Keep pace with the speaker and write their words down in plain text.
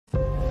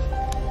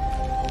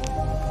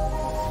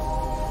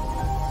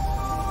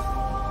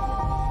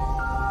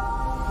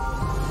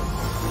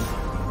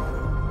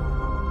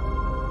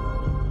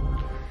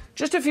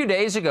Just a few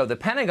days ago, the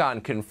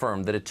Pentagon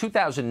confirmed that a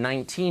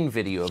 2019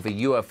 video of a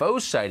UFO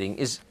sighting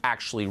is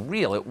actually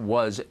real. It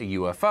was a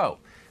UFO.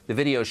 The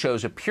video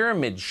shows a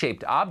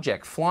pyramid-shaped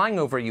object flying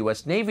over a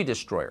U.S. Navy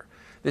destroyer.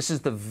 This is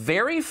the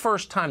very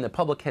first time the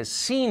public has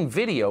seen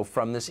video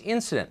from this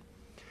incident.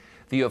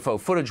 The UFO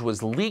footage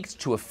was leaked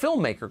to a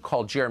filmmaker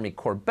called Jeremy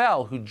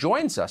Corbell, who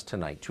joins us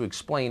tonight to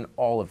explain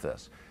all of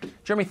this.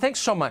 Jeremy, thanks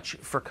so much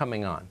for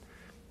coming on.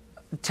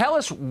 Tell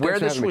us where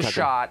this was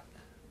shot.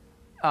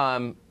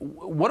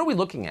 What are we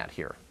looking at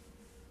here?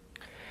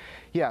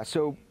 Yeah,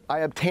 so I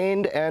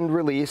obtained and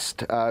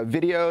released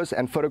videos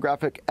and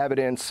photographic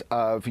evidence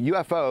of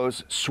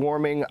UFOs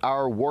swarming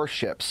our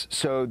warships.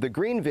 So the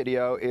green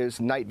video is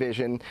night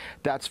vision.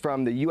 That's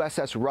from the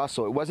USS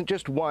Russell. It wasn't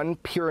just one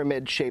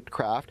pyramid-shaped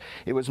craft.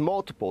 It was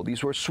multiple.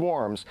 These were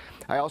swarms.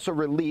 I also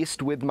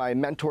released with my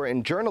mentor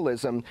in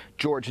journalism,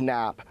 George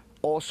Knapp,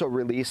 also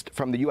released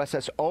from the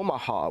USS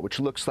Omaha, which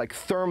looks like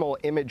thermal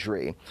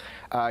imagery.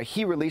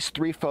 He released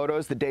 3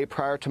 photos the day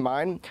prior to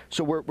mine.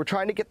 So we're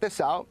trying to get this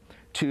out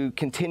to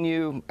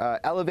continue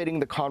elevating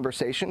the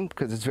conversation,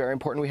 because it's very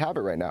important we have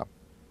it right now.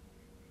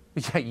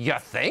 Yeah, you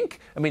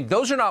think? I mean,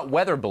 those are not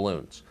weather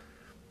balloons.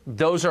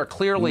 Those are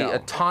clearly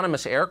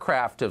autonomous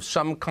aircraft of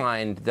some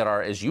kind that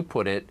are, as you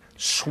put it,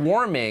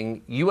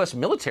 swarming U.S.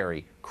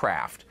 military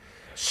craft.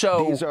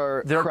 So these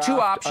are there are 2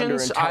 options.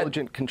 Under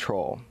intelligent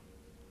control.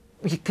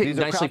 These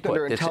are craft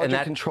under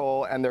intelligent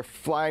control, and they're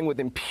flying with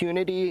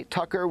impunity,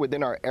 Tucker,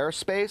 within our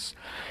airspace,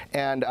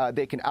 and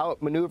they can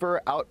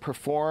outmaneuver,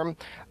 outperform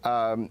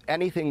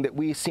anything that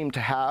we seem to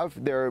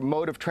have. Their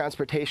mode of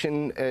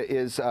transportation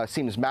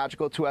seems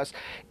magical to us.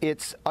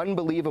 It's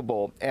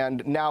unbelievable,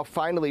 and now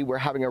finally we're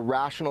having a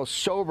rational,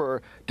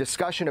 sober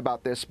discussion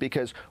about this,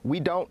 because we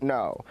don't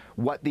know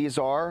what these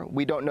are.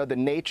 We don't know the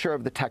nature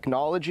of the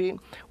technology.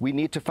 We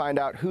need to find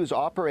out who's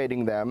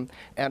operating them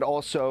and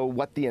also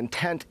what the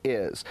intent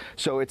is.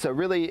 So it's a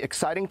really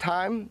exciting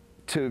time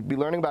to be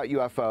learning about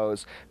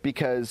UFOs,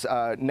 because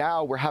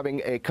now we're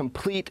having a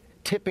complete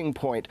tipping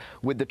point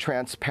with the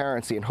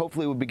transparency, and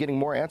hopefully we'll be getting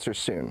more answers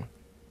soon.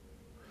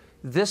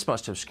 This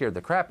must have scared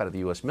the crap out of the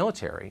U.S.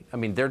 military. I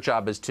mean, their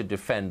job is to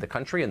defend the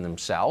country and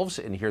themselves,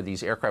 and here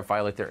these aircraft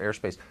violate their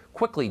airspace.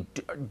 Quickly,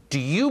 do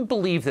you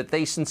believe that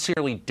they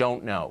sincerely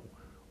don't know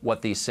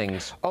what these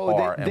things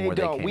are and where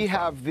they came from? We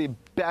have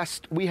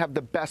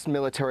the best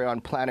military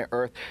on planet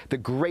Earth, the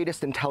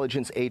greatest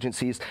intelligence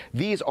agencies.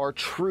 These are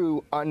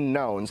true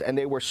unknowns, and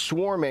they were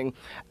swarming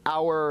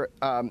our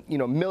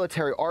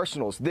military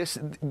arsenals.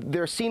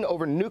 They're seen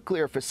over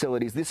nuclear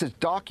facilities. This is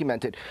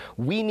documented.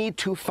 We need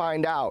to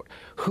find out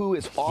who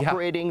is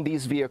operating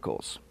these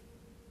vehicles.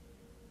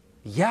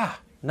 Yeah,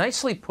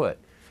 nicely put.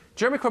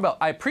 Jeremy Corbell,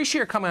 I appreciate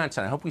your coming on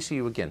tonight. I hope we see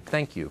you again.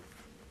 Thank you.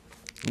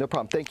 No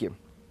problem. Thank you.